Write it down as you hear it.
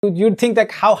you'd think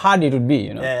like how hard it would be,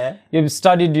 you know. Yeah. You've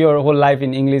studied your whole life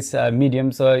in English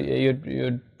medium, so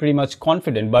you're pretty much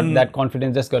confident, but that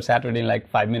confidence just got shattered in like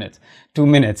 5 minutes, 2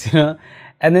 minutes, you know.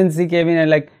 And then she came in and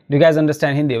like, do you guys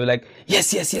understand Hindi? We're like, yes,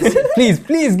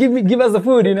 please give us the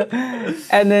food, you know.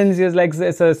 And then she was like,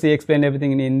 so she explained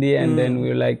everything in Hindi, and then we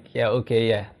were like, yeah, okay,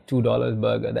 yeah, $2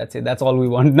 burger, that's it, that's all we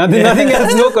want, nothing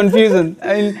else, no confusion.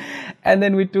 I mean, and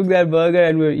then we took that burger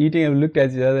and we were eating and we looked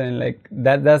at each other, and like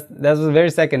that was the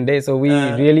very second day. So we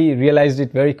really realized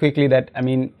it very quickly that, I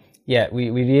mean, yeah,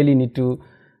 we really need to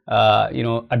you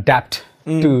know, adapt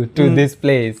to this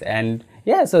place. And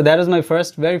yeah, so that was my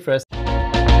very first.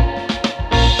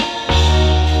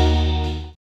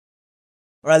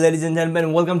 Alright, ladies and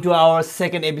gentlemen, welcome to our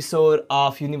second episode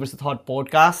of Universal Thought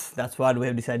Podcast. That's what we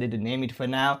have decided to name it for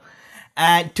now.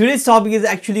 And today's topic is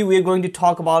actually we're going to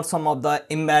talk about some of the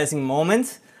embarrassing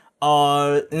moments,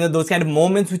 or you know, those kind of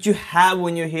moments which you have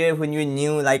when you're here, when you're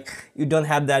new, like you don't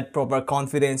have that proper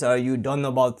confidence or you don't know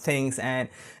about things. And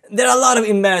there are a lot of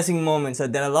embarrassing moments, or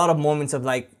there are a lot of moments of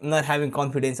like not having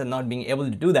confidence and not being able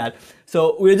to do that.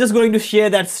 So we're just going to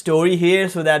share that story here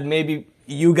so that maybe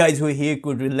you guys who are here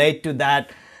could relate to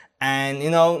that and, you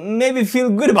know, maybe feel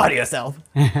good about yourself.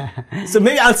 So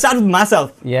maybe I'll start with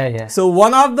myself. Yeah. So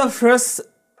one of the first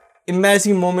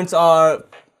embarrassing moments, or,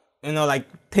 you know, like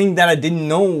thing that I didn't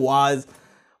know was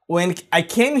when I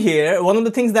came here, one of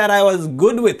the things that I was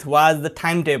good with was the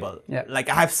timetable. Yeah. Like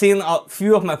I have seen a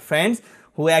few of my friends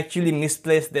who actually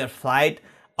misplaced their flight,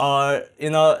 or, you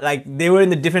know, like they were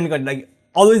in a different country. Like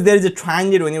always there is a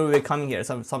transit whenever we're coming here.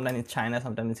 Sometimes in China,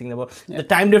 sometimes in Singapore. Yep. The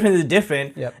time difference is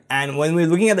different. Yep. And when we're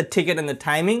looking at the ticket and the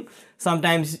timing,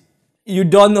 sometimes you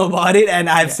don't know about it. And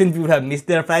I've seen people have missed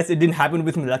their flights. It didn't happen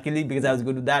with me, luckily, because I was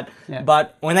good with that. Yeah.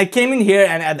 But when I came in here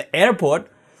and at the airport,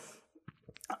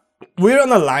 we're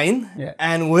on a line. Yeah.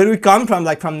 And where we come from,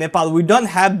 like from Nepal, we don't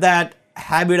have that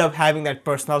habit of having that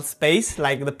personal space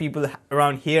like the people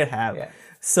around here have. Yeah.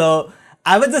 So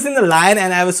I was just in the line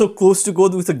and I was so close to go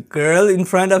with a girl in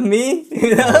front of me,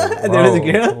 you know, and there was a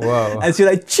girl, and she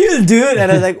was like, chill dude,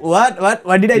 and I was like,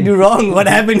 what did I do wrong, what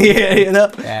happened here, you know.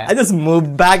 I just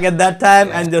moved back at that time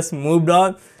and just moved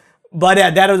on. But yeah,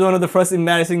 that was one of the first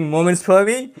embarrassing moments for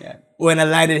me when I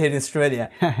landed here in Australia.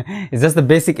 It's just the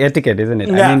basic etiquette, isn't it?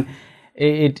 I mean,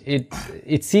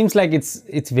 it seems like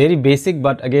it's very basic,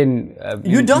 but again,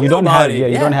 you don't have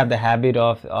you don't have the habit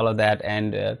of all of that.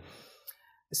 And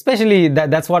especially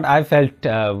that's what I felt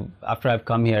after I've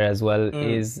come here as well,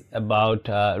 is about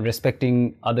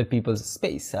respecting other people's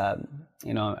space.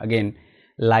 You know, again,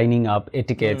 lining up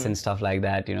etiquettes and stuff like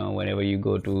that. You know, whenever you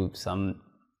go to some,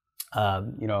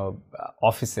 you know,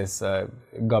 offices,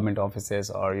 government offices,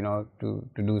 or you know, to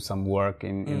do some work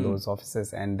in those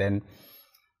offices, and then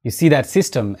you see that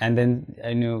system, and then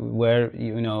you know where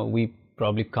you know we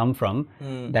probably come from,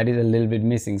 that is a little bit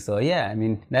missing. So yeah, I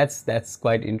mean that's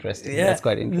quite interesting. Yeah. That's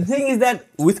quite interesting. The thing is that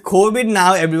with COVID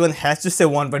now, everyone has to say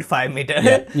 1.5 meter.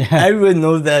 Everyone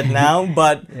knows that now.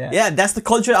 But yeah, that's the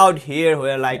culture out here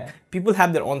where like people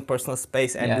have their own personal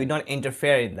space and we don't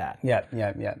interfere in that. Yeah.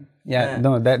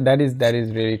 No, that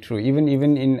is really true.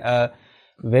 Even in a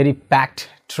very packed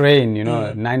train, you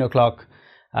know, 9 o'clock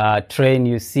train,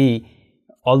 you see,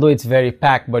 although it's very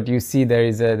packed, but you see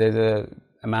there's a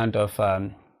amount of I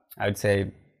would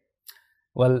say,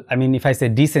 well, I mean, if I say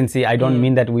decency, I don't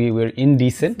mean that we were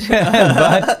indecent,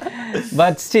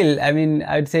 but still, I mean,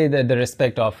 I'd say that the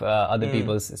respect of other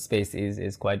people's space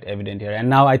is quite evident here. And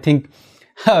now I think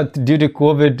due to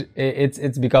COVID,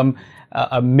 it's become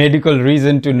a medical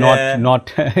reason to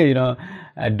not you know,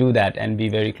 do that and be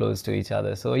very close to each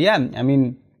other. So yeah, I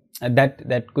mean,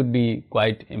 that could be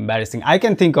quite embarrassing. I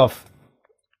can think of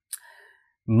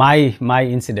my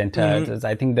incident. It was,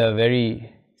 I think, the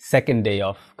very second day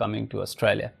of coming to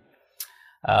Australia.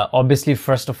 Obviously,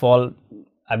 first of all,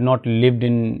 I've not lived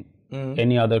in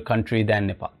any other country than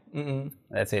Nepal.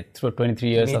 That's it. Through 23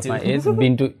 years of my age,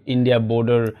 been to India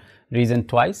border region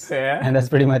twice, and that's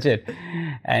pretty much it.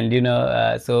 And you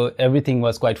know, so everything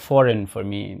was quite foreign for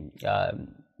me.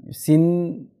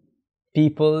 Seen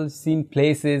people, seen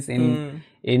places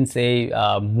in say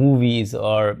movies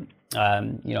or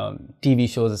you know, TV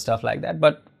shows and stuff like that,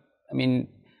 but I mean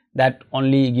that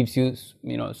only gives you,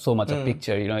 you know, so much of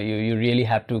picture. You know, you really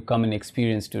have to come and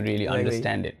experience to really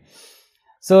understand it.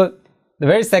 So the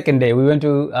very second day we went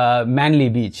to Manly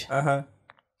Beach.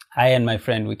 I and my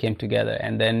friend, we came together,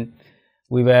 and then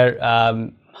we were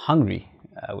hungry.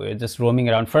 We were just roaming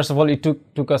around. First of all, it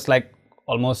took us like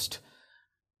almost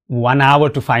 1 hour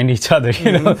to find each other,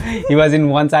 you know. He was in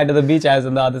one side of the beach, I was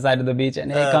on the other side of the beach, and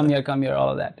hey, come here, all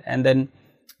of that. And then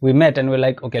we met and we're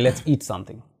like, okay, let's eat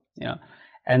something, you know.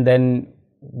 And then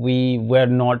we were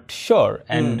not sure,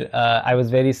 and I was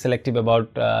very selective about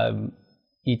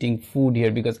eating food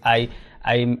here because I'm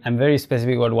very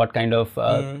specific about what kind of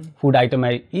food item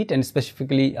I eat, and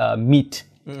specifically meat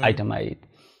item I eat.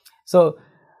 So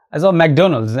I saw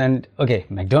McDonald's, and okay,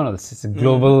 McDonald's is a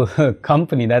global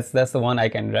company. That's the one I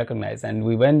can recognize. And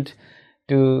we went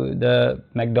to the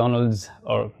McDonald's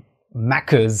or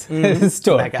Macca's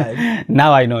store. Macca's.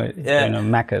 Now I know it, you know,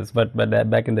 Macca's, but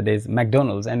back in the days,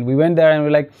 McDonald's. And we went there and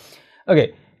we're like,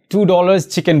 okay,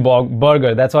 $2 chicken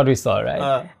burger. That's what we saw,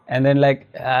 right? And then like,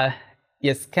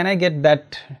 yes, can I get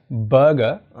that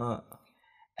burger?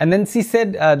 And then she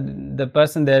said, the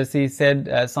person there, she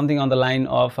said something on the line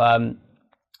of,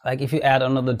 like if you add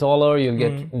another $1, you'll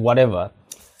get whatever,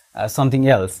 something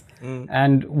else.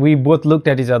 And we both looked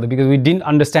at each other because we didn't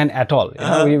understand at all. You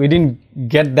know? We didn't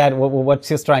get that, what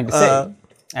she was trying to say.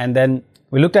 And then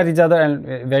we looked at each other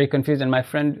and very confused. And my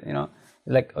friend, you know,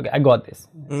 like, okay, I got this.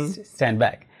 Stand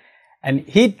back. And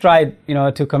he tried, you know,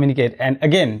 to communicate. And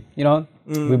again, you know,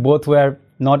 we both were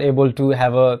not able to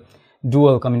have a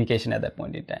dual communication at that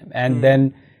point in time. And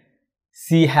then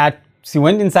she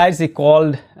went inside, she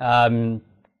called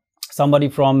somebody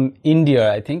from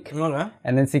India, I think.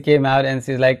 And then she came out and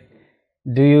she's like,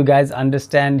 do you guys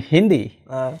understand Hindi?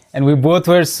 And we both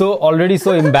were already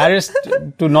so embarrassed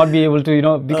to not be able to, you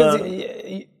know, because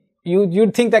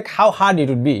you'd think like how hard it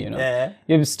would be, you know.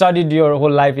 You've studied your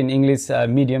whole life in English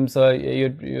medium, so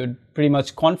you're pretty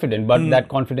much confident, but that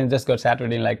confidence just got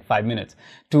shattered in like 5 minutes,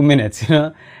 2 minutes, you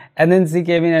know. And then she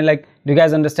came in and like, do you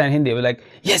guys understand Hindi? We're like,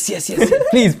 yes,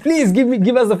 please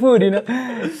give us the food, you know.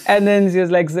 And then she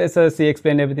was like, so she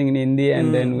explained everything in Hindi,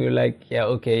 and then we were like, yeah,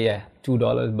 okay, yeah,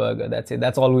 $2 burger, that's it,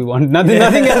 that's all we want, nothing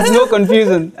else, no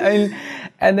confusion. I mean,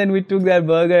 and then we took that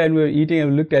burger and we were eating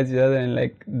and we looked at each other, and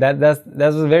like that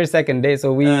was the very second day.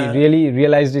 So we really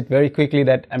realized it very quickly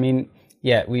that, I mean,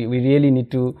 yeah, we really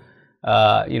need to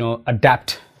you know,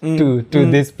 adapt to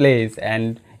this place.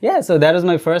 And yeah, so that was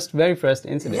my very first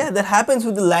incident. Yeah, that happens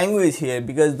with the language here,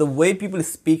 because the way people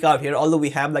speak out here, although we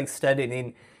have like studied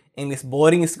in English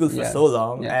boarding school for so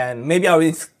long, and maybe our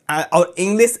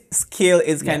English skill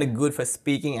is kind of good for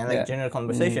speaking and like general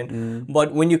conversation.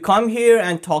 But when you come here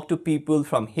and talk to people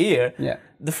from here,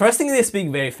 the first thing they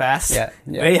speak very fast,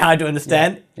 very hard to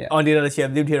understand, on the other hand, you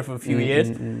have lived here for a few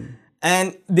years.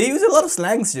 And they use a lot of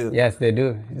slangs too. Yes, they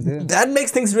do. That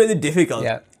makes things really difficult.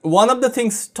 One of the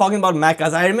things, talking about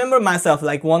Macca's, I remember myself,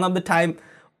 like one of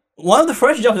the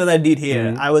first jobs that I did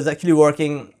here, I was actually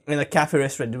working in a cafe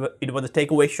restaurant. It was a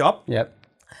takeaway shop.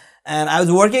 And I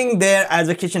was working there as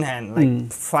a kitchen hand,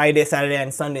 like Friday, Saturday,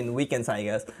 and Sunday in the weekends, I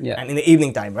guess. And in the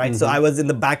evening time, right? So I was in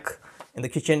the back in the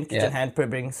kitchen hand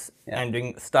preparing and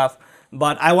doing stuff.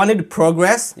 But I wanted to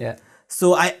progress.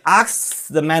 So I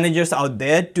asked the managers out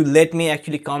there to let me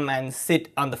actually come and sit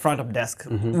on the front of desk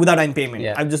without any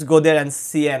payment. I just go there and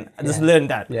see and just learn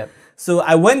that. So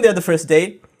I went there the first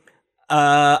day.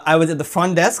 I was at the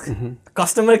front desk.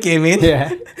 Customer came in.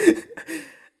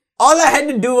 All I had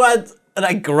to do was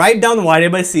like write down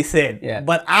whatever she said.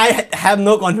 But I have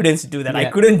no confidence to do that.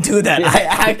 I couldn't do that. I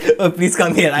asked, oh, please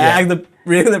come here. I asked the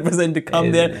regular person to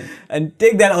come there and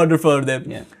take that order for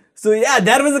them. So yeah,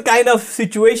 that was the kind of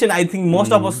situation I think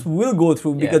most of us will go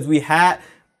through, because we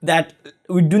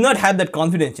do not have that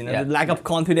confidence, you know, the lack of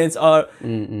confidence, or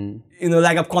you know,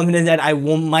 lack of confidence that I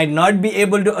might not be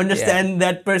able to understand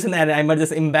that person, and I might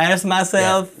just embarrass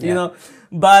myself, you know.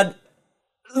 But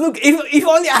look, if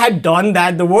only I had done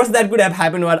that, the worst that could have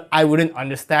happened was I wouldn't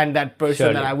understand that person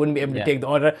and I wouldn't be able to take the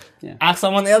order. Ask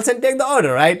someone else and take the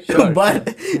order, right?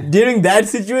 But during that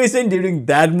situation, during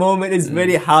that moment, it's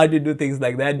very hard to do things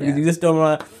like that, because you just don't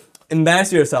want to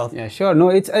embarrass yourself. No,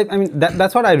 it's, I mean,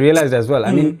 that's what I realized as well.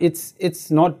 I mean,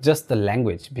 it's not just the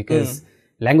language, because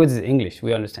language is English.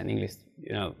 We understand English.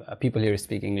 You know, people here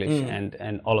speak English,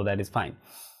 and all of that is fine.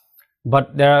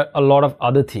 But there are a lot of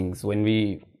other things when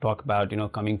we talk about, you know,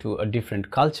 coming to a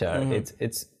different culture.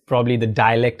 It's probably the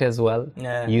dialect as well,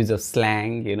 use of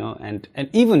slang, you know, and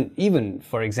even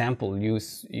for example, you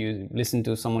listen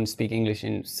to someone speak English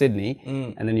in Sydney,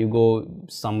 and then you go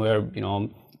somewhere, you know,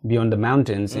 beyond the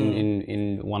mountains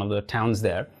in one of the towns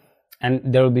there, and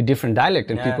there will be different dialect,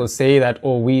 and people say that,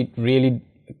 oh, we really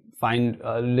find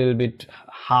a little bit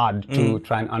hard to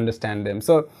try and understand them.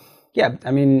 So yeah,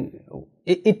 I mean,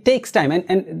 it takes time,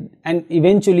 and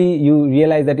eventually you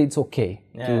realize that it's okay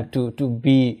to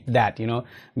be that, you know,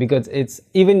 because it's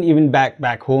even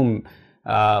back home.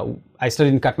 I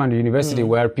studied in Kathmandu University,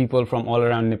 where people from all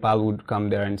around Nepal would come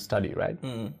there and study, right?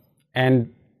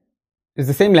 And it's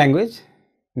the same language,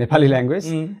 Nepali language,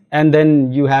 and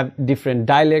then you have different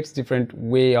dialects, different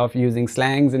way of using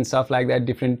slangs and stuff like that,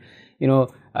 different,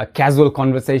 casual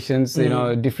conversations,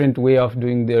 different way of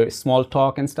doing their small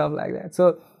talk and stuff like that.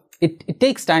 So it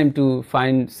takes time to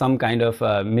find some kind of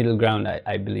middle ground,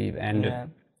 I believe. And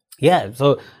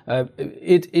so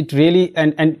it really,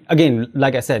 and again,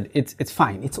 like I said, it's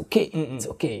fine, it's okay. It's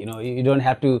okay, you don't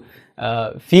have to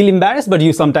feel embarrassed, but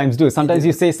you sometimes do. Sometimes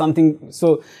you say something.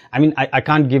 So I mean, I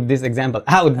can't give this example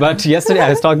out, but yesterday I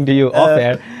was talking to you off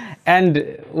air,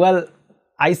 and well,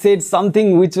 I said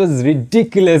something which was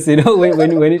ridiculous,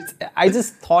 when it's, I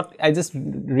just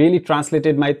really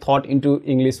translated my thought into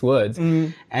English words,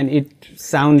 and it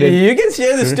sounded. You can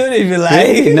share the story if you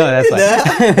like. No, that's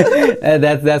fine.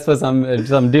 That's for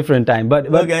some different time. But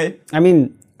okay. I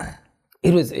mean,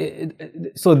 it was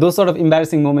so those sort of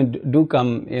embarrassing moments do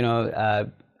come,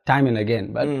 time and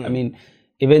again. But I mean,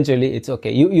 eventually it's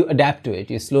okay. You adapt to it.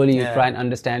 You slowly you try and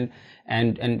understand.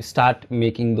 And start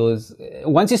making those.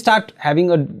 Once you start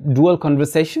having a dual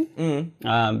conversation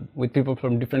with people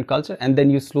from different culture, and then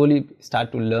you slowly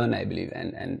start to learn, I believe,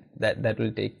 and that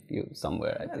will take you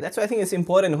somewhere. That's why I think it's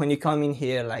important when you come in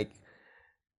here, like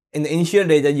in the initial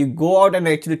days, that you go out and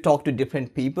actually talk to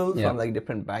different people from like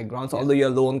different backgrounds. Although you're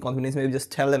low on confidence, maybe just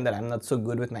tell them that I'm not so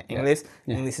good with my English.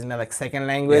 English is my like second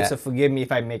language, so forgive me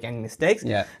if I make any mistakes.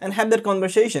 And have that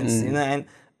conversations, and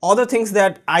other things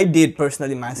that I did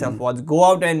personally myself was go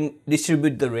out and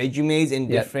distribute the resumes in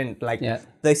different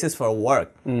places for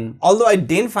work. Although I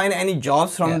didn't find any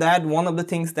jobs from that, one of the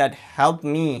things that helped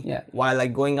me while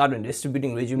like going out and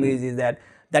distributing resumes is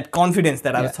that confidence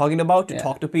that I was talking about to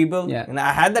talk to people. And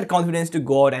I had that confidence to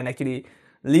go out and actually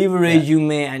leave a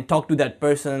resume and talk to that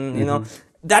person,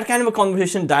 that kind of a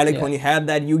conversation dialect, when you have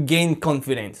that, you gain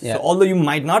confidence. So although you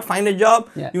might not find a job,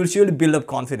 you will surely build up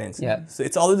confidence. So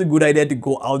it's always a good idea to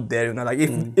go out there, like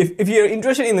if you're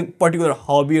interested in a particular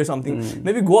hobby or something,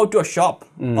 maybe go out to a shop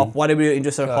of whatever you're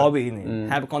interested in hobby in,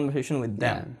 have a conversation with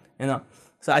them,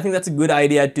 So I think that's a good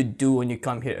idea to do when you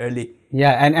come here early.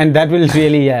 And that will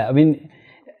really, I mean,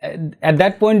 at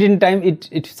that point in time,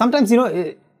 it sometimes,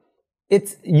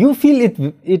 you feel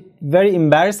it very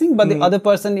embarrassing, but the other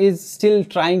person is still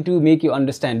trying to make you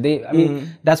understand. I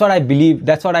mean, that's what I believe.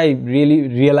 That's what I really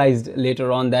realized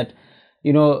later on, that,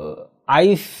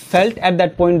 I felt at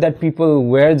that point that people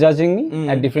were judging me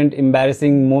at different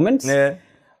embarrassing moments.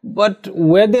 But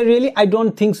were they really? I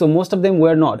don't think so. Most of them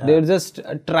were not. They're just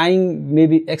trying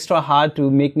maybe extra hard to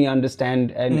make me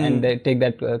understand and they take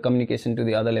that communication to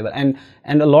the other level. And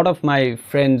a lot of my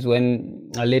friends,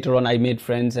 when later on I made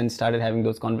friends and started having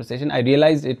those conversations, I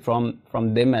realized it from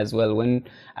them as well. When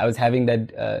I was having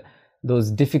that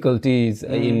those difficulties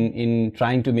in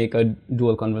trying to make a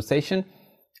dual conversation,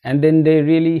 and then they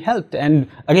really helped. And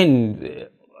again,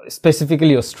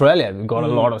 specifically Australia, we've got a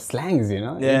lot of slangs,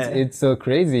 it's so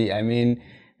crazy. I mean,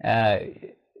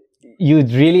 you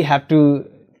really have to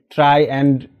try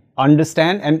and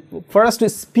understand, and for us to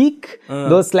speak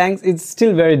those slangs, it's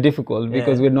still very difficult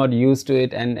because we're not used to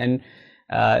it, and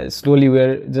slowly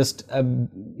we're just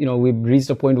we've reached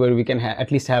a point where we can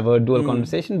at least have a dual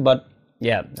conversation. But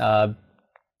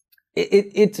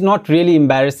it's not really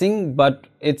embarrassing, but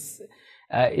it's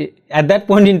at that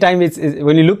point in time, it's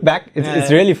when you look back, it's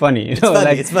really funny.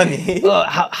 It's funny. Oh,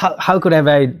 how could have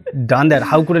I done that?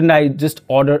 How couldn't I just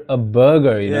order a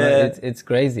burger? It's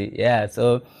crazy.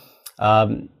 So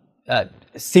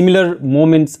similar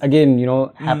moments again,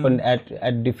 happened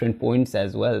at different points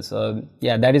as well. So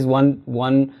that is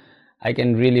one I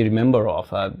can really remember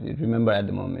at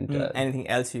the moment. Anything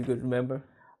else you could remember?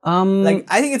 Like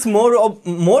I think it's more of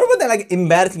than like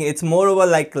embarrassing. It's more of a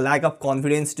like lack of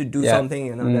confidence to do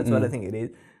something. That's what I think it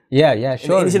is.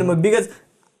 Sure. Because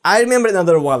I remember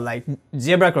another one, like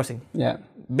zebra crossing.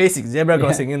 Basic zebra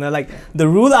crossing. Like the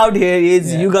rule out here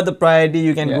is you got the priority.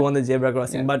 You can go on the zebra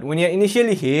crossing. But when you're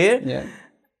initially here,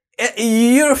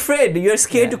 you're afraid. You're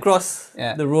scared to cross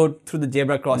the road through the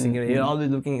zebra crossing. You're always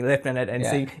looking left and right and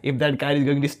seeing if that guy is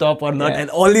going to stop or not, and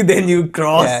only then you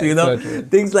cross. So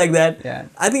things like that.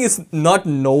 I think it's not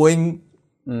knowing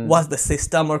what the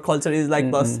system or culture is like,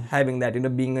 plus having that,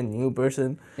 being a new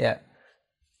person.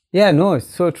 No, it's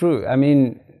so true. I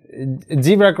mean,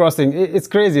 zebra crossing, it's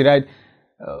crazy, right?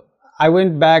 I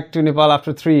went back to Nepal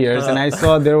after 3 years and I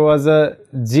saw there was a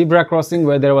zebra crossing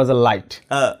where there was a light.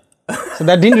 So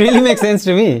that didn't really make sense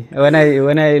to me when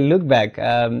I look back.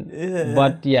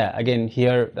 But again,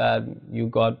 here you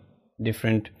got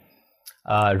different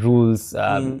rules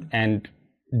and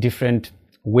different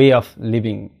way of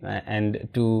living, and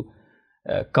to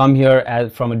come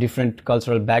here from a different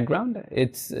cultural background,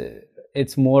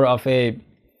 it's more of a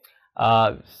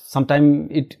sometimes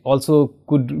it also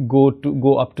could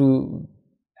go up to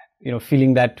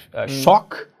feeling that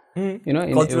shock you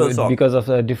know, Cultural shock. because of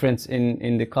the difference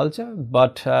in the culture.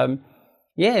 But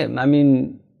yeah, I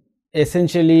mean,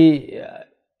 essentially,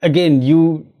 again,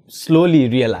 you slowly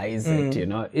realize it, you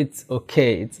know, it's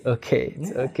okay, it's okay,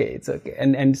 it's okay, it's okay.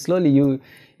 And slowly you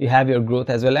have your growth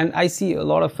as well. And I see a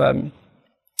lot of,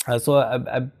 so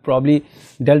I've probably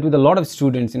dealt with a lot of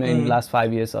students, you know, in the last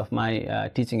 5 years of my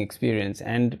teaching experience.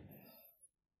 And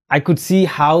I could see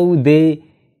how they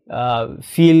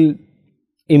feel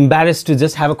embarrassed to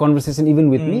just have a conversation even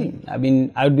with me. I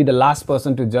mean, I would be the last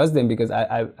person to judge them because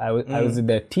I was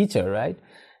their teacher, right?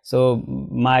 So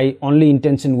my only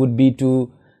intention would be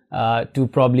to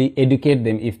probably educate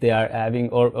them if they are having,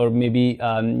 or maybe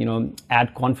you know,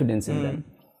 add confidence in them.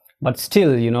 But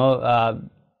still, you know,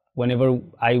 whenever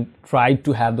I tried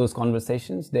to have those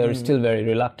conversations, they are still very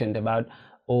reluctant about,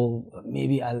 oh,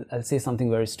 maybe I'll say something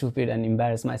very stupid and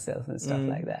embarrass myself and stuff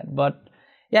like that. But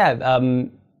yeah,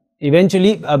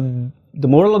 eventually, the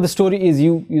moral of the story is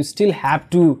you still have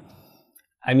to,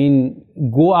 I mean,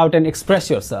 go out and express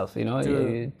yourself, you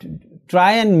know,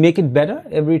 try and make it better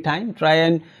every time. Try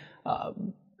and,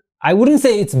 I wouldn't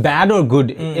say it's bad or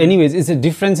good. Anyways, it's a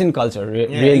difference in culture,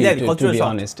 really, exactly. to be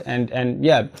honest. And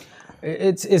yeah,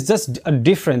 it's just a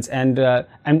difference. And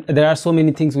there are so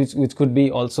many things which could be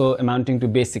also amounting to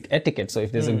basic etiquette. So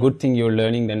if there's a good thing you're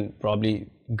learning, then probably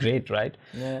great, right?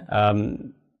 Yeah.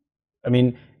 I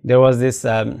mean, there was this,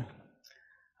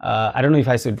 I don't know if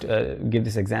I should give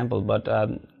this example, but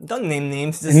Don't name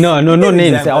names. no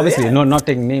names, example, obviously, not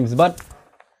taking names, but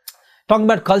talking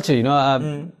about culture, you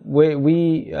know,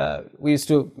 we used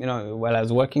to, you know, while I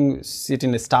was working, sit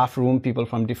in a staff room, people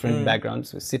from different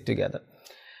backgrounds, we sit together.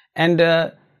 And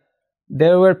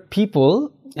there were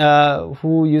people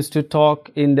who used to talk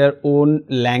in their own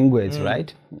language,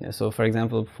 right? So, for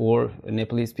example, 4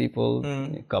 Nepalese people,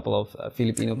 a couple of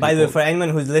Filipino people. By the way, for anyone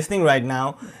who's listening right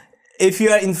now, if you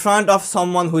are in front of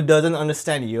someone who doesn't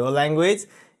understand your language,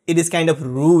 it is kind of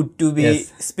rude to be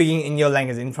speaking in your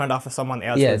language in front of someone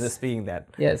else who is speaking that.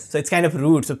 Yes. So it's kind of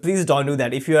rude. So please don't do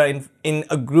that. If you are in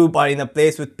a group or in a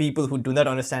place with people who do not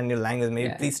understand your language,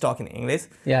 maybe please talk in English.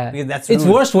 Yeah. Because that's rude. It's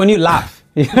worst when you laugh.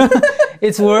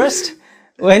 It's worst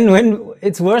when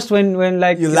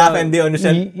like you laugh and they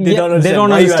understand. They don't understand. They don't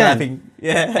why understand. You are laughing.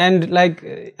 Yeah. And like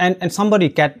and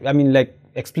somebody I mean, like,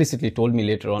 explicitly told me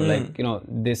later on, like, you know,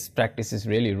 this practice is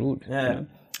really rude. Yeah. You know?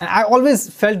 And I always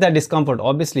felt that discomfort,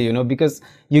 obviously, you know, because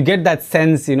you get that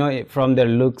sense, you know, from their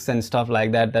looks and stuff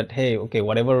like that, that, hey, okay,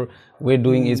 whatever we're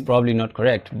doing is probably not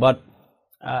correct. But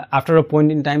after a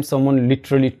point in time, someone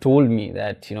literally told me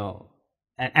that, you know,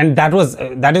 and that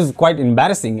is quite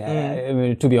embarrassing, I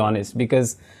mean, to be honest,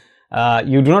 because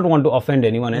you do not want to offend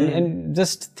anyone. And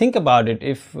just think about it.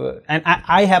 If and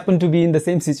I happen to be in the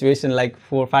same situation like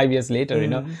 4 or 5 years later, you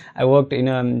know, I worked in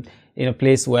a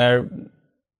place where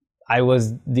I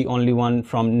was the only one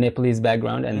from Nepalese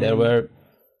background, and there were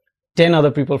 10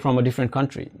 other people from a different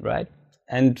country, right?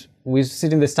 And we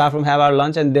sit in the staff room, have our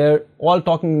lunch, and they're all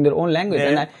talking in their own language.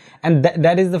 Yeah. And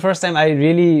that is the first time I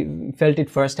really felt it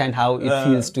firsthand how it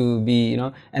feels to be, you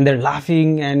know, and they're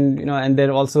laughing, and, you know, and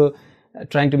they're also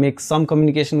trying to make some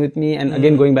communication with me, and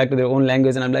again going back to their own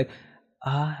language, and I'm like,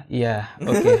 yeah,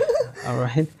 okay, all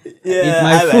right, yeah, eat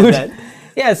my I food. like that.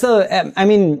 Yeah, so I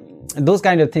mean, those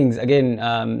kind of things again.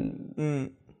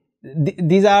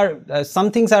 These are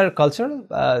some things are cultural,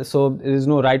 so there is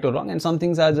no right or wrong, and some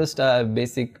things are just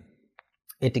basic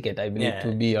etiquette, I believe,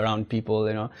 to be around people.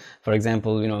 You know, for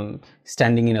example, you know,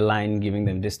 standing in a line, giving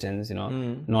them distance. You know,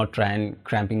 not trying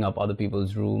cramping up other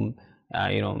people's room.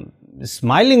 You know,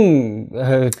 smiling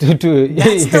to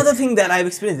That's the other thing that I've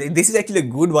experienced. This is actually a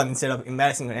good one instead of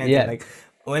embarrassing or anything. Yeah. Like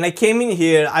when I came in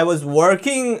here, I was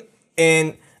working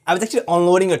in. I was actually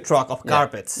unloading a truck of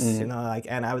carpets, you know, like,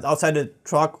 and I was outside the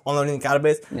truck unloading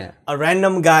carpets. Yeah. A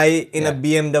random guy in a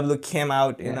BMW came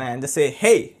out, you know, and just say,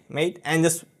 "Hey, mate," and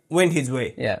just went his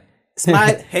way. Yeah.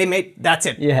 Smile, "Hey, mate," that's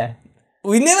it. Yeah.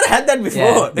 We never had that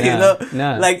before, you know.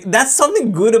 No. Like that's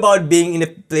something good about being in a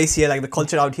place here, like the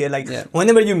culture out here. Like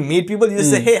whenever you meet people, you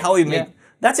just say, "Hey, how are you, mate?"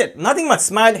 That's it. Nothing much.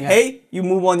 Smile. Hey, you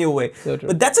move on your way. So true.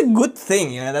 But that's a good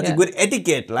thing, you know. That's a good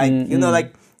etiquette. Like you know,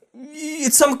 like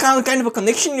it's some kind of a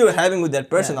connection you're having with that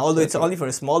person, although it's only for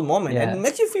a small moment, and it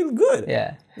makes you feel good.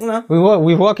 Yeah. You know?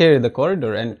 We walk here in the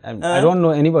corridor, and I don't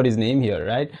know anybody's name here,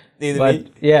 right? Neither but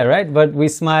me. yeah, right. But we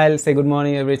smile, say good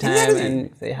morning every time, Exactly.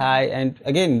 and say hi. And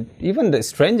again, even the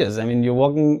strangers. I mean, you're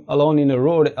walking alone in a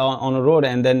road on a road,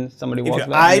 and then somebody walks your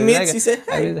by. eye and meets, like, you say,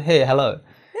 "Hey." Hey, hello.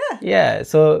 Yeah. Yeah.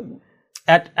 So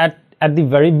at at the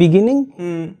very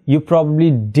beginning, you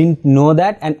probably didn't know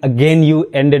that, and again you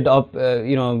ended up,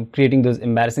 creating those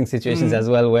embarrassing situations as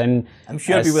well when I'm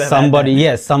sure people have somebody, had that.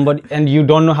 yes, somebody, and you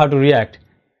don't know how to react.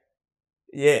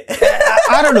 Yeah.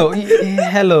 I don't know.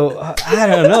 Hello. I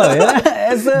don't know.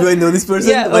 Yeah. Do I know this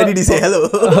person? Why did he say hello?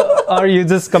 Or you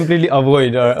just completely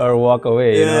avoid or walk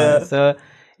away. Yeah. So,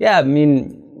 yeah, I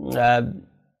mean,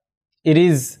 it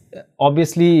is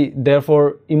obviously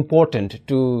therefore important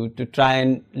to try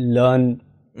and learn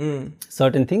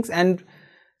certain things, and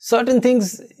certain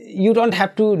things you don't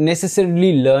have to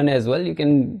necessarily learn as well. You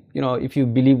can, if you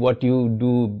believe what you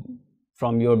do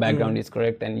from your background is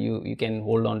correct, and you can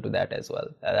hold on to that as well.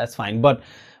 That's fine. But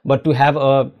to have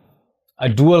a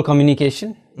dual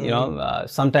communication,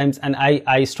 sometimes, and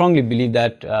I strongly believe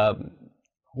that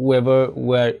whoever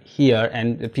were here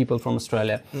and the people from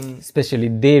Australia, especially,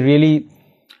 they really,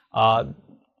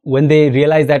 when they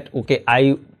realize that, okay,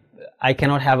 I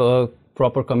cannot have a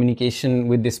proper communication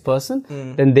with this person,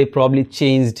 then they probably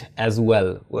changed as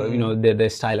well, their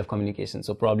style of communication.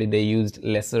 So probably they used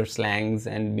lesser slangs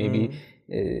and maybe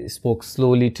spoke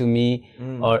slowly to me,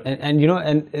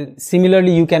 and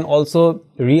similarly you can also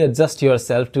readjust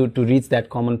yourself to reach that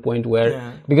common point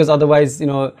where, because otherwise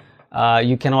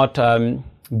you cannot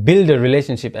build a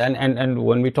relationship, and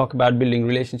when we talk about building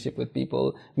relationship with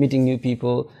people, meeting new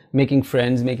people, making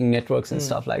friends, making networks and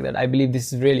stuff like that, I believe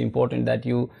this is really important, that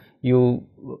you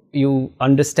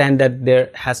understand that there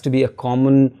has to be a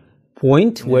common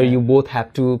point where you both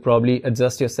have to probably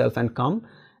adjust yourself and come,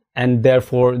 and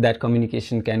therefore that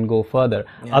communication can go further.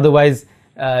 Otherwise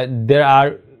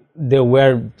there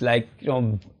were like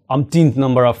umpteenth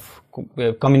number of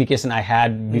communication I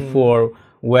had before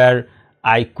where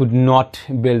I could not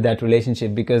build that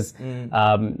relationship because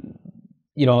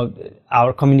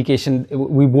our communication,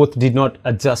 we both did not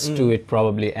adjust to it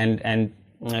probably, and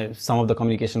some of the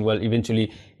communication were eventually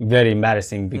very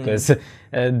embarrassing because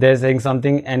they're saying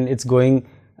something and it's going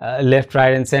left,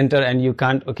 right and center, and you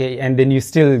can't, and then you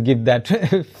still give that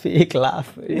fake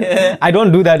laugh. I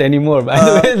don't do that anymore, by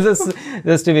the way,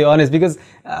 just to be honest, because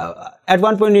at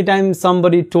one point in time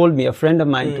somebody told me, a friend of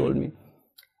mine told me,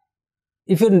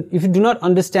 if you do not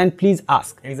understand, please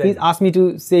ask. Please ask me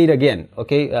to say it again.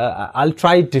 I'll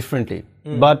try it differently.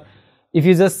 But if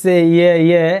you just say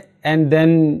yeah, and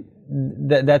then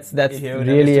that's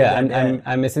really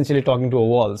I'm essentially talking to a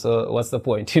wall. So what's the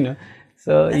point,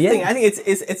 So I think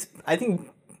it's I think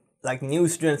like new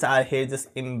students are here just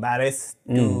embarrassed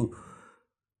to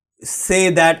say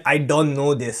that I don't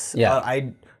know this, or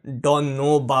I don't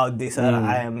know about this, or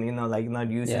I am like not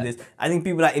used to this. I think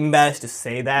people are embarrassed to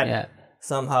say that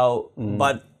somehow.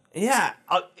 But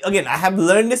again, I have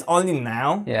learned this only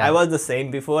now. I was the same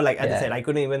before. Like as I said, I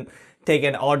couldn't even take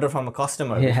an order from a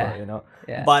customer before,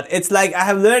 But it's like I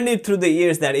have learned it through the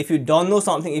years that if you don't know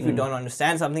something, if you don't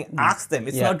understand something, ask them.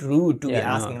 It's not rude to be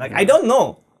asking. I don't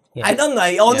know. I don't know.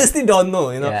 I honestly don't know,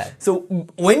 So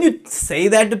when you say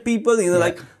that to people,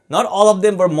 like not all of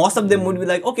them, but most of them would be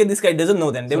like, okay, this guy doesn't know,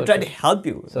 then they would try to help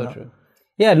you. True.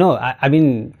 Yeah, no, I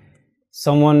mean,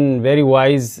 someone very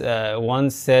wise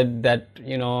once said that,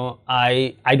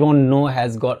 I don't know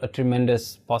has got a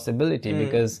tremendous possibility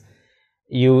because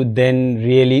you then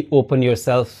really open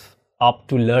yourself up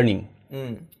to learning.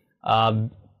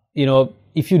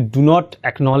 If you do not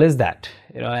acknowledge that,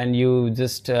 and you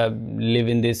just live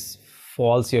in this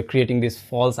you're creating this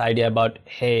false idea about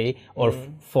or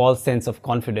false sense of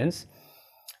confidence,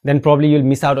 then probably you'll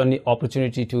miss out on the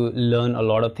opportunity to learn a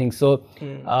lot of things. So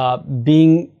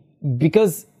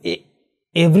because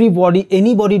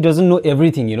anybody doesn't know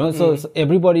everything, so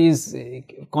everybody is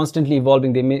constantly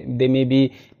evolving. They may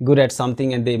be good at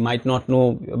something and they might not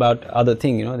know about other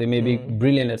thing, they may be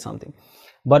brilliant at something.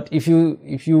 But if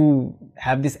you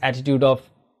have this attitude of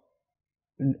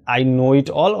I know it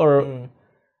all, or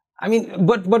I mean,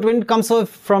 but when it comes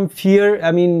from fear,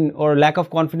 I mean, or lack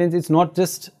of confidence, it's not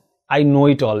just I know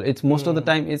it all. It's most of the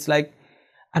time it's like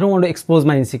I don't want to expose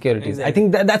my insecurities. I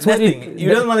think that's what you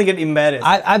don't want to get embarrassed.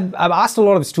 I've asked a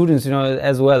lot of students,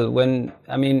 as well, and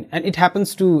it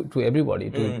happens to everybody,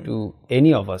 to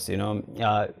any of us,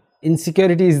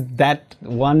 insecurity is that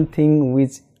one thing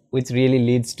which really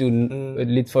leads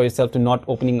for yourself to not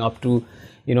opening up to,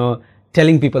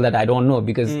 telling people that I don't know,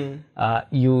 because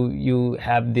you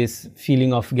have this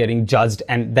feeling of getting judged,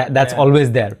 and that's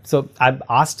always there. So I've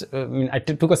asked, I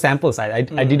took a sample size.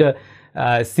 I did a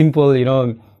simple,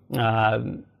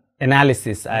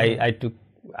 analysis.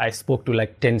 I spoke to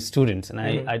like 10 students, and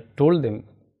I told them,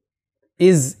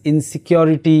 is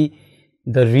insecurity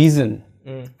the reason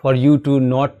for you to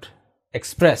not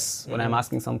express when I'm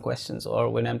asking some questions or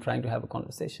when I'm trying to have a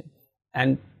conversation?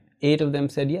 And 8 of them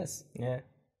said yes. Yeah.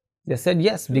 They said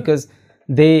yes because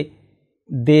they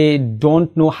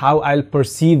don't know how I'll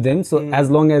perceive them. So as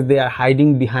long as they are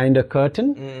hiding behind a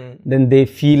curtain, then they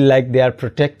feel like they are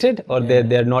protected or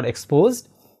they're not exposed,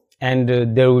 and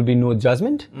there will be no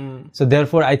judgment. So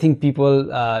therefore, I think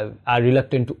people are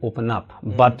reluctant to open up.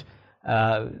 But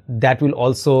that will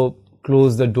also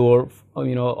close the door,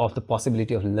 of the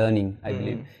possibility of learning, I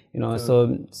believe.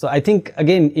 So I think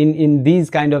again in these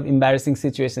kind of embarrassing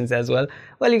situations as well,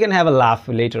 you can have a laugh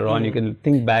later on. You can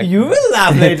think back. You will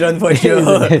laugh later on for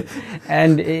sure.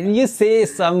 And you say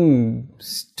some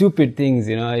stupid things,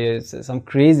 some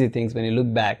crazy things when you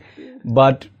look back.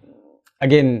 But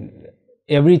again,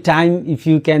 every time if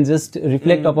you can just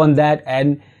reflect upon that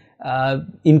and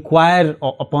inquire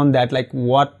upon that, like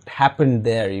what happened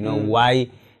there, why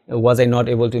was I not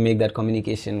able to make that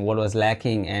communication, what was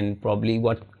lacking, and probably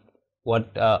what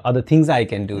other things I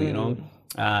can do,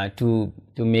 to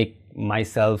make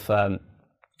myself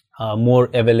more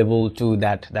available to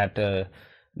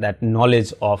that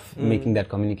knowledge of making that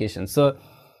communication. So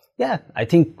yeah, I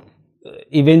think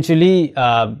eventually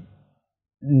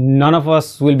none of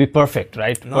us will be perfect,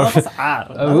 right? None of us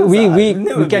are.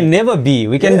 We can never be.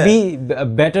 We can be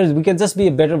better. We can just be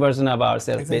a better version of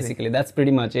ourselves. Exactly. Basically, that's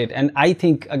pretty much it. And I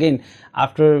think again,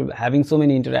 after having so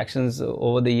many interactions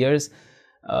over the years,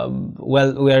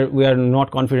 we are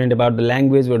not confident about the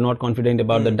language. We're not confident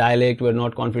about the dialect. We're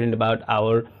not confident about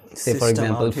our, say, for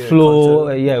example, flow.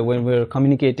 When we're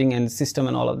communicating and system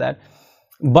and all of that.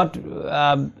 But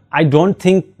I don't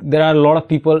think there are a lot of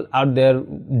people out there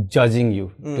judging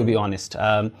you, to be honest.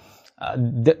 There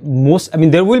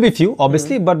will be few,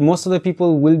 obviously, but most of the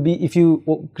people will be, if you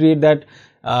create that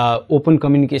open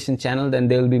communication channel, then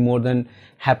they will be more than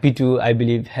happy to, I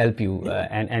believe, help you.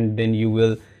 And then you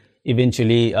will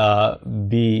eventually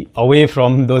be away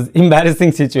from those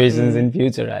embarrassing situations in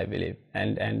future, I believe.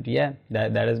 And yeah,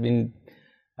 that has been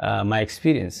my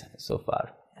experience so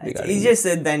far. It's easier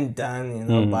said than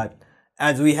done, but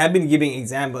as we have been giving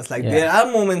examples, like there are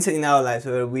moments in our lives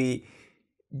where we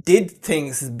did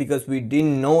things because we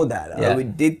didn't know that, or we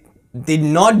did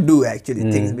not do actually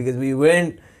things because we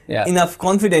weren't enough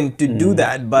confident to do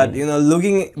that. But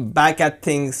looking back at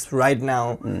things right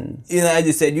now, as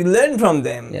you said, you learn from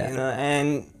them,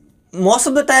 and most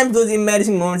of the time those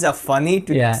embarrassing moments are funny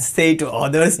to say to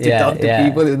others, to talk to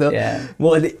people,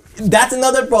 Well, that's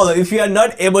another problem. If you are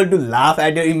not able to laugh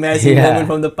at your embarrassing moment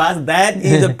from the past, that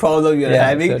is a problem you're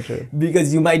having,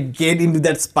 because you might get into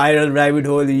that spiral rabbit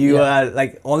hole. You are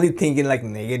like only thinking like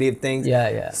negative things.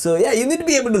 So you need to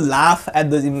be able to laugh at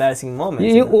those embarrassing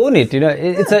moments. You own it.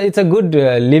 It's a good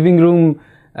living room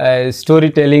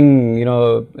storytelling,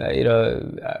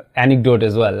 anecdote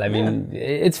as well. I mean,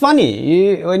 it's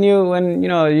funny when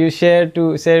you share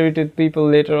it with people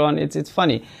later on. It's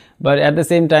funny, but at the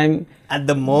same time, at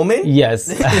the moment, yes,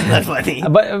 it's not funny.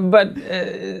 But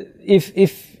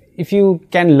if you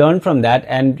can learn from that,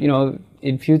 and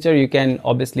in future you can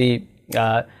obviously.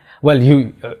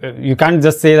 You can't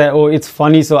just say that, oh, it's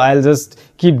funny, so I'll just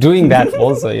keep doing that.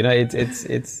 Also,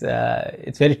 it's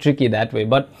very tricky that way,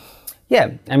 but.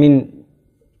 Yeah, I mean,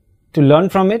 to learn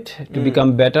from it, to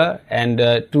become better, and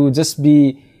to just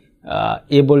be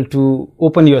able to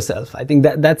open yourself. I think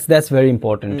that's very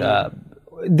important.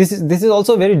 This is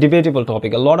also a very debatable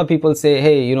topic. A lot of people say,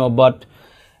 hey, but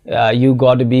you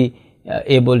got to be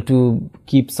able to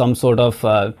keep some sort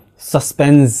of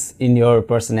suspense in your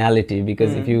personality,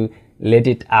 because if you let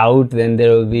it out, then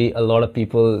there will be a lot of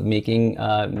people making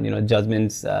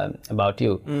judgments about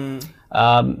you.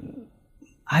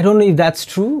 I don't know if that's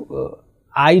true.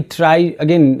 I try,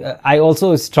 again, I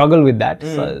also struggle with that.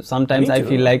 So sometimes I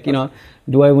feel like,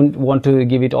 do I want to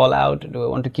give it all out? Do I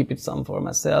want to keep it some for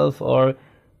myself? Or,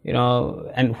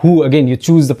 and who, again, you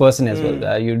choose the person as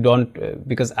well. You don't,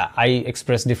 because I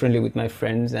express differently with my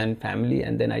friends and family,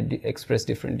 and then I express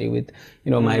differently with,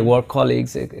 my work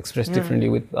colleagues, express differently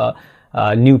with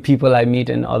new people I meet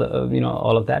and other,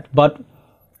 all of that. But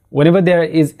whenever there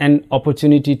is an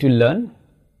opportunity to learn,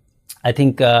 I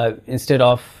think instead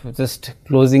of just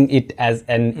closing it as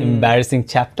an embarrassing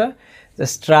chapter,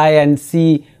 just try and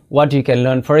see what you can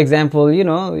learn. For example,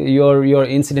 your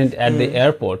incident at the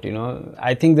airport,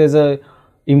 I think there's a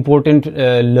important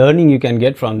learning you can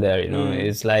get from there.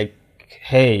 It's like,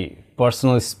 hey,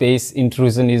 personal space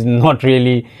intrusion is not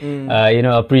really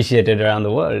appreciated around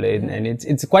the world, and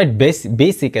it's quite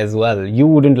basic as well. You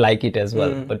wouldn't like it as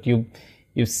well, but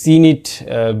you've seen it,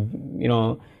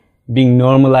 being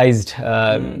normalized,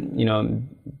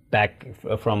 back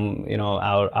from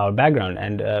our background,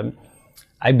 and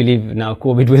I believe now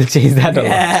COVID will change that a lot.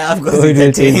 Yeah, of course, COVID will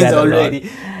it's change changed that a lot. already.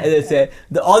 As I said,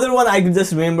 the other one I can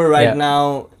just remember right Yeah.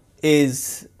 now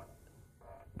is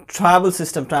travel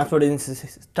system,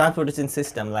 transportation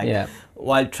system, like Yeah.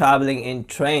 while traveling in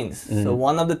trains. So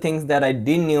one of the things that I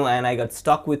didn't know and I got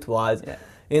stuck with was,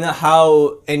 you know,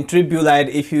 how in Tribulite,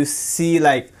 if you see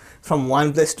like from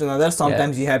one place to another,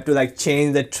 sometimes you have to like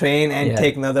change the train and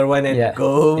take another one and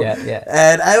go.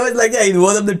 And I was like, in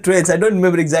one of the trains, I don't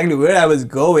remember exactly where I was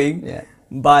going,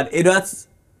 but it was,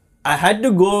 I had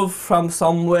to go from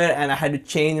somewhere and I had to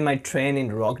change my train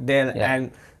in Rockdale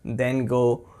and then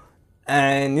go.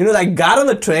 And you know, I got on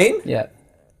the train.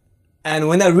 And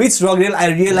when I reached Rockdale, I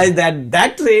realized that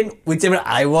that train, whichever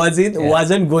I was in,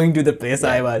 wasn't going to the place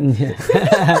I was.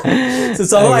 So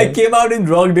somehow I came out in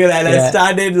Rockdale and I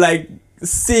started like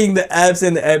seeing the apps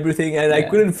and everything, and I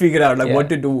couldn't figure out like what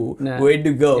to do, where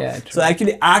to go. So I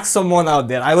actually asked someone out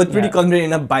there. I was pretty confident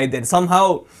enough by then.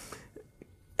 Somehow,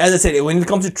 as I said, when it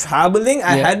comes to traveling,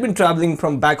 I had been traveling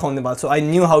from back home in Nepal, so I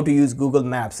knew how to use Google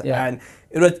Maps, and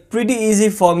it was pretty easy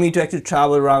for me to actually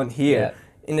travel around here,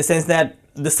 in the sense that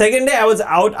the second day I was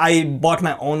out, I bought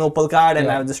my own Opal card and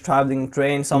I was just traveling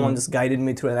train. Someone just guided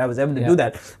me through and I was able to do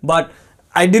that. But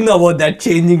I didn't know about that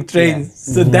changing trains.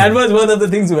 So that was one of the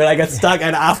things where I got stuck,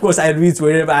 and of course I reached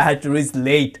wherever I had to reach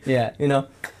late. You know.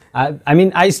 I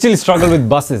mean, I still struggle with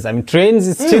buses. I mean, trains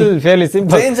is still fairly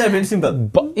simple. Trains are very simple.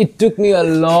 But it took me a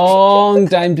long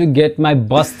time to get my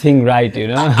bus thing right, you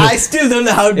know. I still don't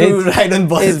know how to ride on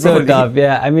buses. It's so tough,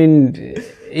 I mean,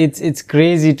 it's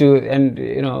crazy to, and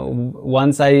you know,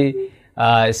 once I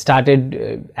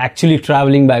started actually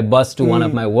traveling by bus to one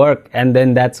of my work, and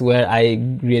then that's where I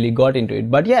really got into it.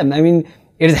 But yeah, I mean,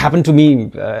 it has happened to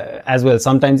me as well.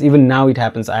 Sometimes even now it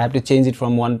happens. I have to change it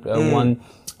from one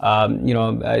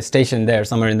station there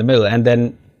somewhere in the middle, and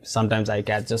then sometimes I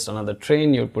catch just another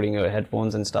train. You're putting your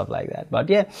headphones and stuff like that. But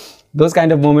yeah, those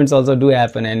kind of moments also do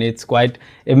happen, and it's quite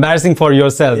embarrassing for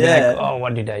yourself. Like, oh,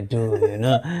 what did I do? You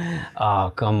know,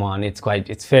 oh, come on.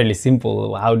 It's fairly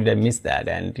simple. How did I miss that?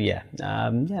 And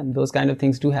those kind of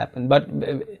things do happen. But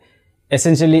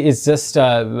essentially, it's just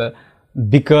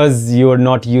because you're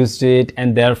not used to it,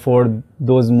 and therefore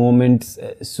those moments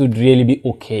should really be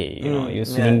okay. You know, you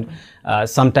shouldn't.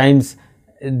 Sometimes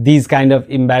these kind of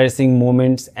embarrassing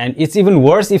moments, and it's even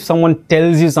worse if someone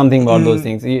tells you something about those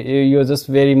things. You're just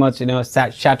very much, you know,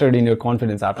 shattered in your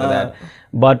confidence after that.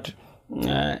 But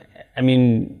I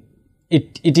mean,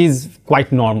 it is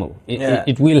quite normal.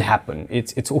 It will happen.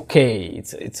 It's okay.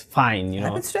 It's fine. You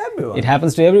know, it happens to everyone. It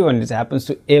happens to everyone. It happens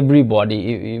to everybody.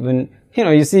 Even, you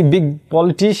know, you see big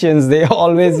politicians, they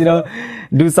always, you know,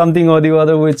 do something or the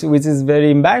other which is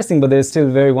very embarrassing, but they're still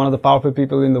one of the powerful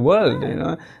people in the world, you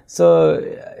know. So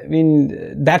I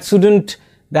mean, that shouldn't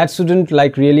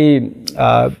like really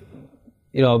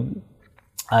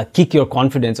kick your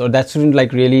confidence, or that shouldn't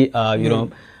like really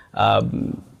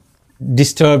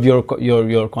disturb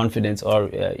your confidence or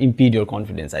impede your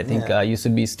confidence. I think you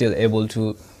should be still able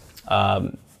to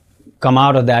come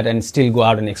out of that and still go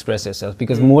out and express yourself,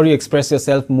 because more you express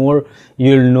yourself, more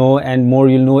you'll know, and more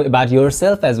you'll know about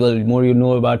yourself as well, more you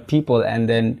know about people, and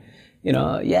then, you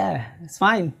know, it's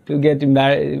fine to get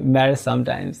embarrassed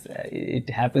sometimes. It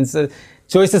happens.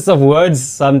 Choices of words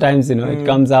sometimes, you know, it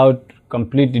comes out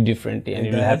completely differently, and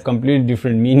it will have completely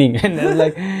different meaning. And I was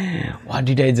like, what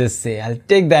did I just say? I'll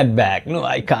take that back. No,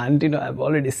 I can't, you know, I've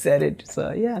already said it.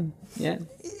 So yeah,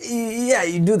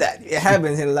 you do that. It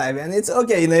happens in life, and it's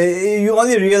okay. You know, you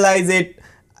only realize it,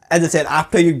 as I said,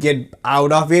 after you get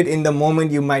out of it. In the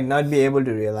moment, you might not be able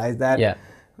to realize that.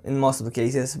 In most of the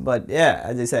cases, but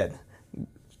as I said,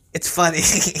 it's funny.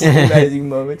 Embarrassing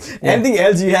moment. Anything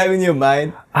else you have in your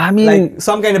mind? I mean, like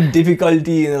some kind of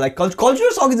difficulty, you know, like cultural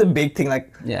shock is a big thing.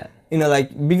 Like, you know, like,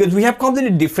 because we have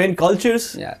completely different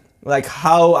cultures. Like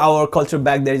how our culture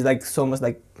back there is like so much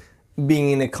like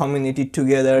being in a community,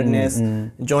 togetherness,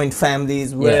 joint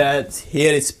families, whereas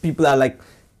here it's people are like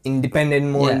independent,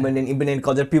 more independent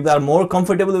culture. People are more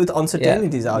comfortable with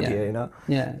uncertainties out here, you know.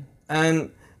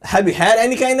 And have you had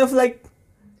any kind of like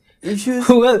issues?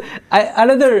 Well,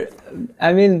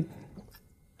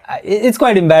 it's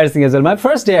quite embarrassing as well. My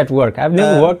first day at work, I've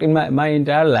never worked in my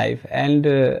entire life, and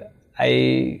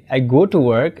I go to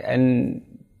work, and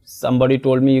somebody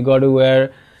told me you got to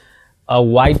wear a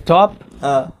white top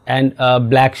and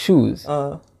black shoes.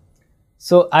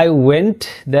 So I went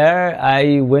there.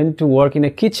 I went to work in a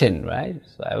kitchen, right?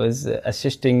 So I was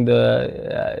assisting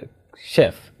the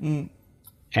chef.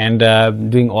 And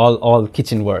doing all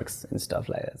kitchen works and stuff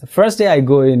like that. The first day I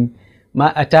go in,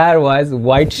 my attire was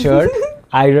white shirt,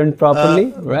 ironed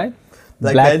properly, right?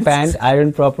 Black pants,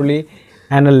 ironed properly,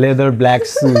 and a leather black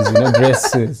shoes,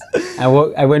 dress shoes.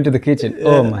 I went to the kitchen. Yeah.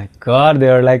 Oh my God, they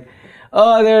were like,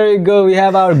 oh, there we go. We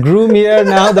have our groom here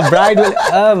now. The bride will.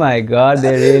 Oh my God,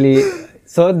 they really.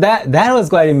 So that was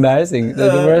quite embarrassing. The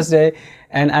first day,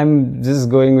 and I'm just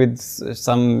going with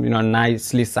some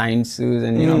nicely signed shoes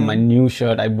and my new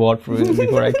shirt I bought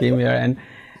before I came here,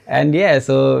 and yeah,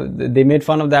 so they made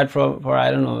fun of that for I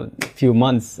don't know, a few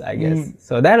months, I guess.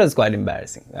 So that was quite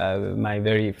embarrassing. My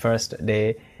very first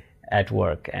day at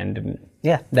work, and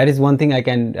yeah, that is one thing I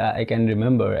can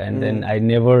remember. And then I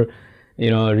never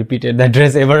repeated that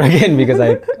dress ever again because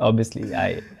I obviously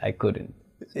I couldn't.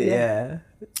 So, yeah.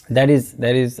 That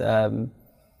is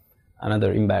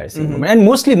another embarrassing moment, and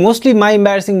mostly my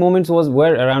embarrassing moments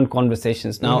were around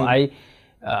conversations. Now I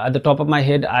at the top of my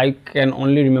head I can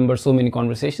only remember so many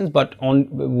conversations, but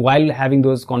while having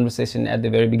those conversations at the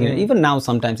very beginning, even now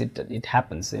sometimes it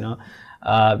happens.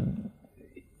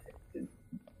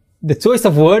 The choice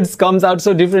of words comes out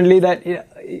so differently that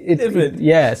different.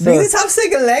 Yeah, so because it's our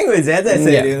second language, as I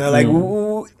said.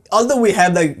 Although we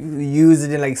have use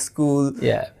it in school.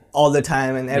 Yeah. All the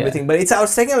time and everything, but it's our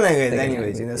second language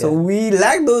anyways, so we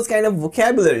lack those kind of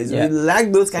vocabularies, we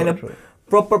lack those kind of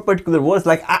proper particular words.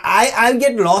 I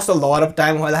get lost a lot of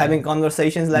time while having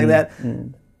conversations like that,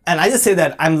 and I just say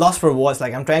that I'm lost for words,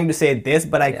 I'm trying to say this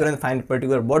but I couldn't find a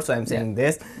particular word, so I'm saying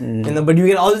this, but you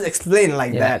can always explain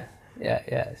that.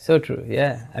 Yeah, so true.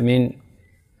 Yeah, I mean,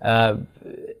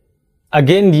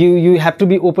 again, you have to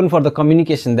be open for the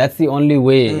communication. That's the only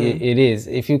way it is.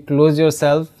 If you close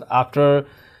yourself after,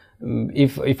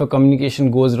 if a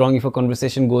communication goes wrong, if a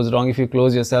conversation goes wrong, if you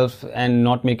close yourself and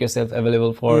not make yourself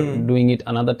available for doing it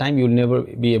another time, you'll never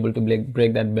be able to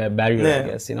break that barrier, I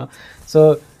guess,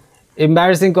 So,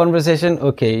 embarrassing conversation,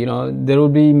 okay, there will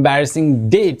be embarrassing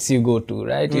dates you go to,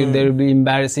 right? There will be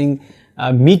embarrassing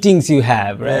meetings you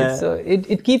have, right? So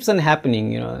it keeps on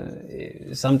happening,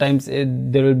 Sometimes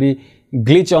there will be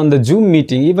glitch on the Zoom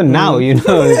meeting, even now,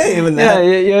 Even that.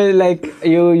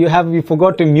 Yeah, you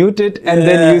forgot to mute it, and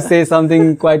then you say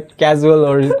something quite casual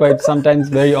or quite sometimes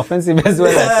very offensive as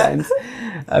well at times.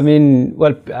 I mean,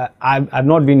 well, I've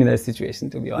not been in that situation,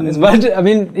 to be honest, but I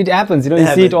mean, it happens, you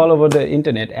see it all over the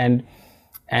internet,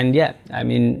 and yeah, I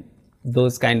mean,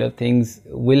 those kind of things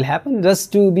will happen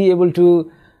just to be able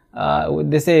to,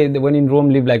 they say that when in Rome,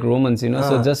 live like Romans,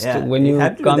 so just when you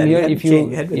come here,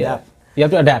 you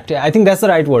have to adapt. I think that's the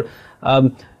right word.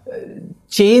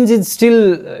 Change is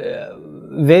still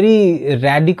very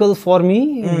radical for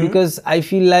me because I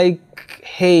feel like,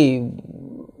 hey,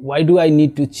 why do I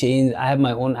need to change? I have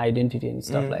my own identity and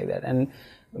stuff like that. And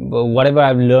whatever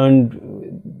I've learned,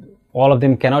 all of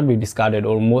them cannot be discarded,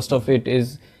 or most of it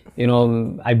is,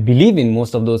 I believe in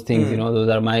most of those things, those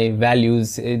are my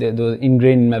values, those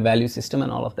ingrained in my value system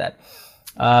and all of that.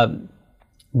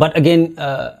 But again,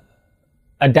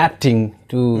 adapting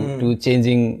to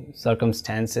changing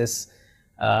circumstances.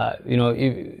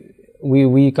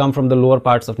 We come from the lower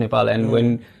parts of Nepal,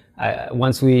 and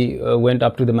once we went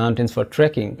up to the mountains for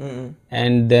trekking,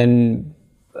 and then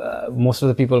most of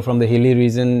the people from the hilly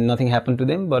region, nothing happened to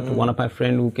them, but one of my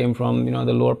friend who came from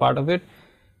the lower part of it,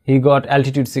 he got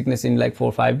altitude sickness in 4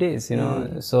 or 5 days.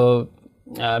 So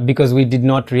because we did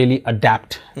not really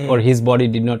adapt, or his body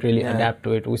did not really adapt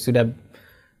to it. We should have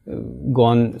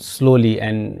gone slowly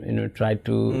and tried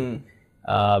to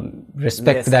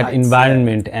respect that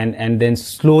environment, and then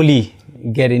slowly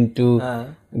get into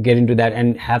that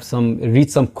and reach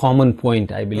some common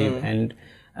point, I believe, and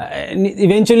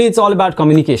eventually it's all about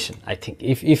communication. I think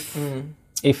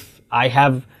if I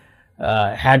have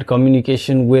had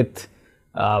communication with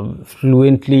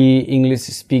fluently English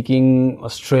speaking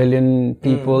Australian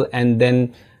people, and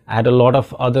then I had a lot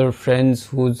of other friends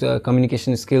whose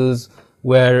communication skills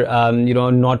were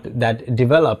not that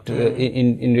developed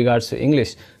in regards to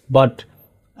English, but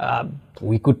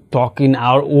we could talk in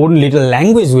our own little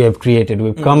language we have created.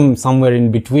 We've come somewhere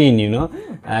in between,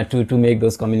 to make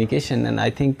those communication, and I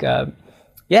think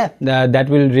that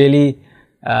will really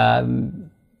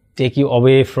take you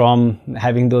away from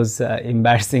having those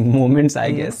embarrassing moments,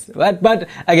 I guess. But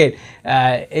again,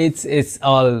 it's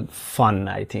all fun.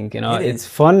 I think it's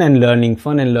fun and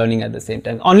learning at the same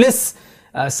time. Unless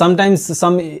sometimes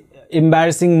some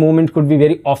embarrassing moment could be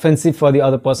very offensive for the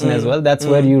other person as well. That's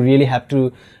where you really have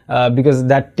to, because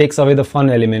that takes away the fun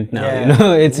element now.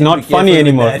 It's not funny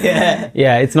anymore.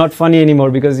 It's not funny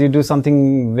anymore because you do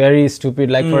something very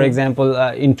stupid, like for example,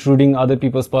 intruding other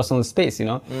people's personal space.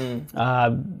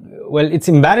 Well, it's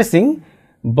embarrassing,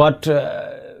 but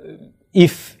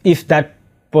if that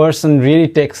person really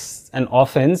takes an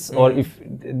offense, or if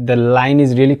the line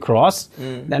is really crossed,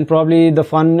 then probably the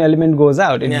fun element goes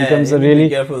out. It becomes a really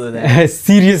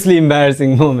seriously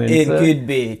embarrassing moment. It could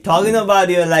be. Talking about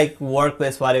your like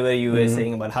workplace, whatever you were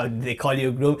saying about how they call you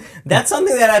a groom, that's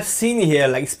something that I've seen here,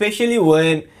 like especially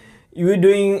when you're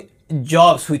doing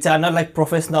jobs which are not like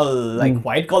professional, like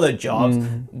white collar jobs,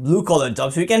 blue collar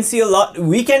jobs. We can see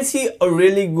a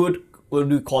really good, what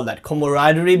do we call that,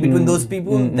 camaraderie between those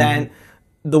people than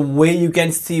the way you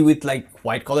can see with like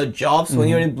white collar jobs. When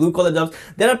you're in blue collar jobs,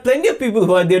 there are plenty of people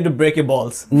who are there to break your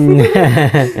balls,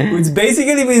 which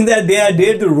basically means that they are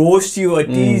there to roast you or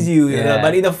tease you, you know,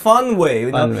 but in a fun way,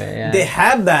 you know. They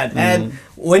have that. And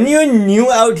when you're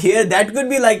new out here, that could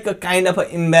be like a kind of an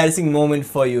embarrassing moment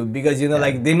for you, because you know,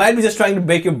 like they might be just trying to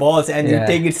break your balls and you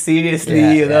take it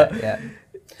seriously, you know.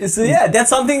 So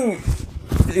that's something,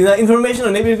 you know,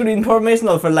 informational. Maybe it could be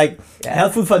informational for like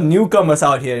helpful for newcomers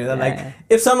out here. You know, like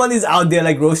if someone is out there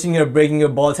like roasting you or breaking your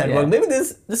balls at work, maybe they're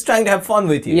just trying to have fun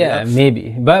with you. Yeah, you know?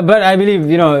 maybe. But I believe,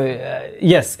 you know,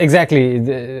 yes,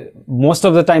 exactly. Most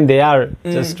of the time they are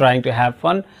just trying to have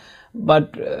fun,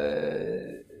 but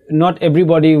not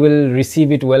everybody will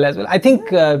receive it well as well. I think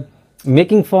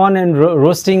making fun and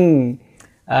roasting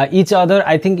each other,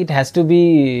 I think it has to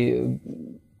be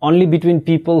only between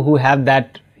people who have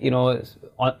that, you know,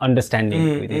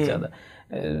 understanding with each other.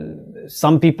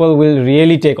 Some people will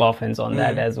really take offense on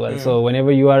that as well. So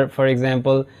whenever you are, for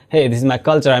example, hey, this is my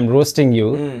culture, I'm roasting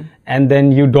you, and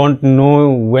then you don't know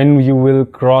when you will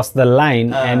cross the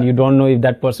line, and you don't know if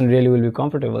that person really will be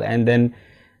comfortable, and then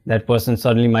that person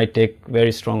suddenly might take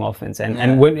very strong offense.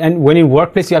 And when in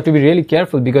workplace, you have to be really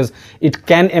careful, because it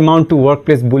can amount to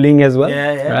workplace bullying as well,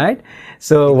 right?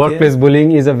 So workplace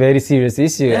bullying is a very serious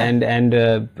issue, and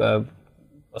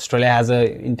Australia has an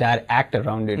entire act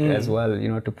around it as well, you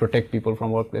know, to protect people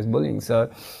from workplace bullying. So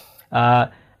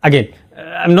again,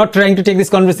 I'm not trying to take this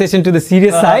conversation to the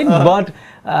serious side, but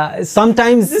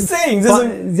sometimes just saying,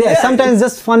 sometimes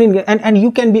just fun and you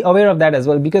can be aware of that as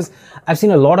well, because I've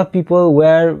seen a lot of people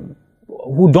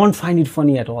who don't find it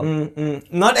funny at all.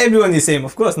 Not everyone is the same,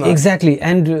 of course not. Exactly,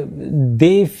 and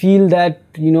they feel that,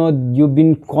 you know, you've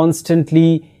been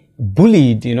constantly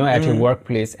bullied, you know, at your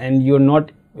workplace, and you're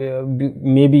not.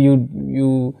 Maybe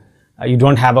you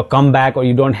don't have a comeback, or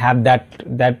you don't have that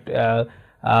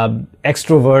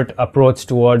extrovert approach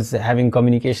towards having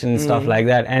communication and stuff like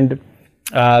that, and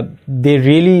they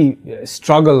really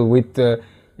struggle with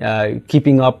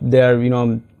keeping up their, you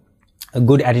know, a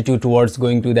good attitude towards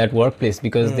going to that workplace,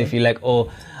 because they feel like, oh,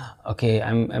 okay,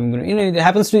 I'm gonna, you know, it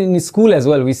happens to in school as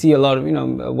well. We see a lot of, you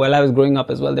know, while I was growing up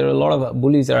as well, there were a lot of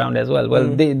bullies around as well. Well,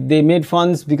 they made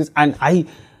funs, because, and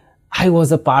I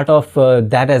was a part of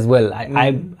that as well.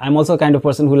 I'm also a kind of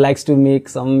person who likes to make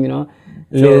some, you know,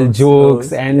 little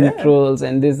jokes and trolls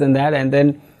and this and that. And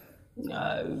then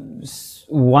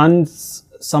once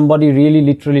somebody really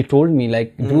literally told me,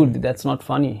 like, dude, that's not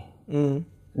funny.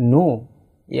 No.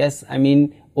 Yes, I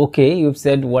mean, okay, you've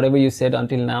said whatever you said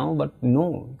until now, but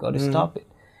no, got to stop it.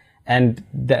 And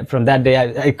from that day,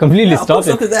 I completely stopped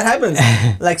it. Because that happens.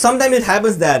 Like sometimes it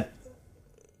happens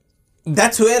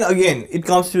that's when, again, it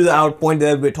comes to our point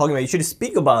that we're talking about. You should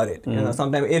speak about it. You know,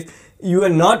 sometimes if you are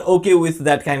not okay with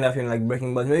that kind of, you know, like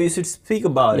breaking balls, maybe you should speak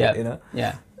about it, you know.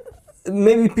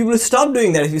 Maybe people stop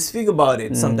doing that if you speak about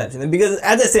it sometimes, you know, because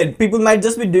as I said, people might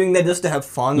just be doing that just to have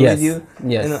fun with you,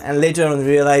 you know, and later on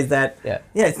realize that,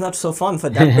 it's not so fun for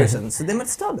that person. So they might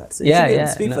stop that. So you should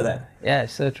speak for that. Yeah,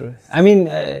 so true. I mean,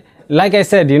 like I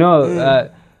said, you know,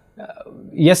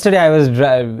 yesterday I was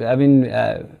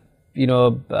you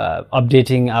know,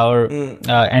 updating our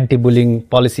anti-bullying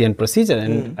policy and procedure,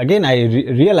 and again I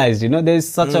realized, you know, there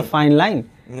is such a fine line.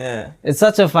 It's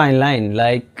such a fine line.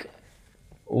 Like,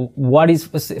 what is,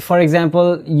 for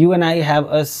example, you and I have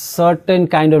a certain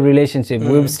kind of relationship.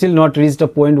 We've still not reached a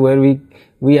point where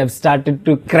we have started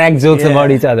to crack jokes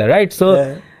about each other, right?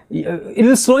 So it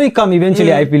will slowly come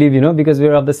eventually, I believe, you know, because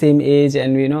we're of the same age,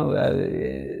 and you know,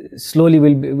 slowly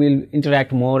we'll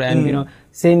interact more, and you know,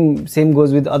 same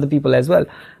goes with other people as well.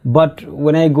 But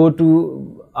when I go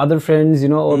to other friends, you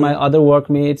know, or my other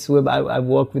workmates who I've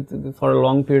worked with for a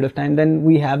long period of time, then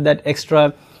we have that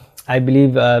extra, I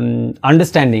believe,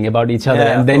 understanding about each other,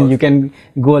 and then you can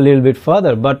go a little bit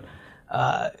further. But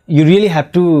you really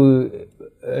have to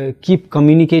keep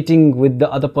communicating with the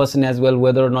other person as well,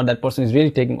 whether or not that person is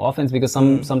really taking offense, because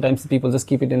sometimes people just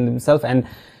keep it in themselves, and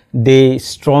they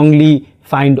strongly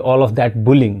find all of that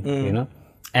bullying, you know.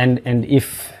 And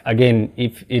if again,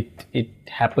 if it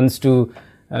happens to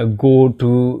go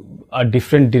to a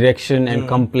different direction and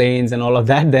complains and all of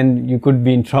that, then you could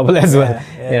be in trouble as well.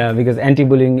 Yeah, because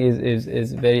anti-bullying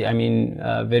is very, I mean,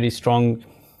 very strong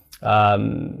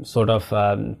sort of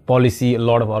policy a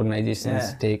lot of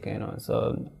organizations take, you know.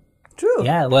 So true.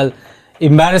 Yeah, well,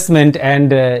 embarrassment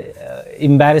and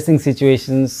embarrassing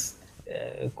situations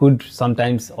could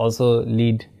sometimes also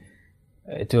lead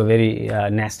to a very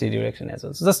nasty direction as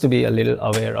well. So just to be a little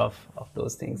aware of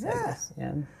those things, I guess.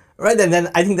 Yeah. Right, and then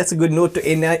I think that's a good note to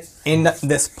end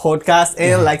this podcast.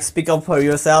 Like, speak up for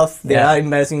yourself. There are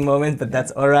embarrassing moments, but that's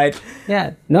all right.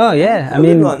 Yeah. No. Yeah. I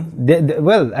mean,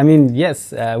 well, I mean,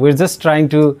 yes. We're just trying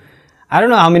to. I don't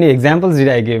know how many examples did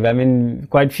I give. I mean,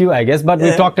 quite few, I guess. But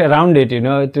we talked around it, you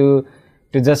know, to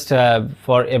just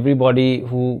for everybody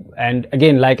who. And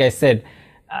again, like I said,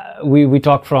 we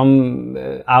talk from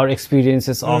our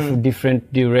experiences of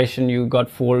different duration. You got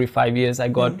 4 or 5 years. I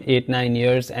got 8, 9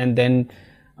 years, and then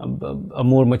a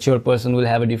more mature person will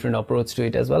have a different approach to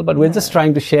it as well. But we're just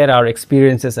trying to share our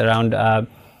experiences around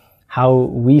how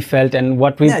we felt and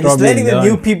what we probably just letting learned. the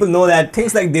new people know that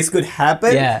things like this could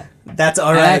happen. Yeah. That's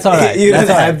all right. That's all right. You don't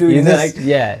have to, you know, like,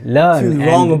 learn. feel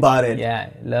wrong about it. Yeah,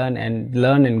 learn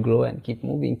and grow and keep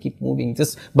moving.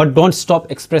 But don't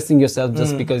stop expressing yourself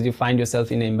just because you find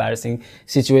yourself in an embarrassing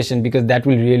situation, because that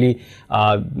will really,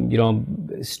 you know,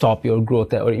 stop your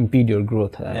growth or impede your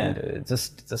growth. And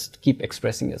just keep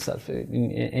expressing yourself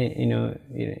in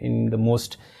the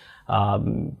most,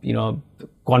 you know,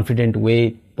 confident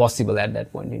way possible at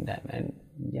that point in time. And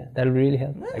yeah, that'll really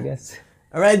help, I guess.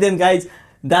 All right then, guys.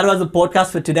 That was the podcast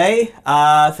for today.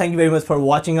 Thank you very much for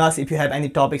watching us. If you have any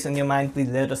topics on your mind, please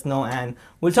let us know and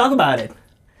we'll talk about it.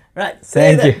 Right.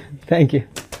 Thank you.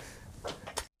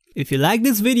 If you like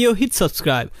this video, hit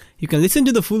subscribe. You can listen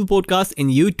to the full podcast in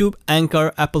YouTube,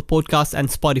 Anchor, Apple Podcasts and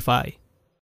Spotify.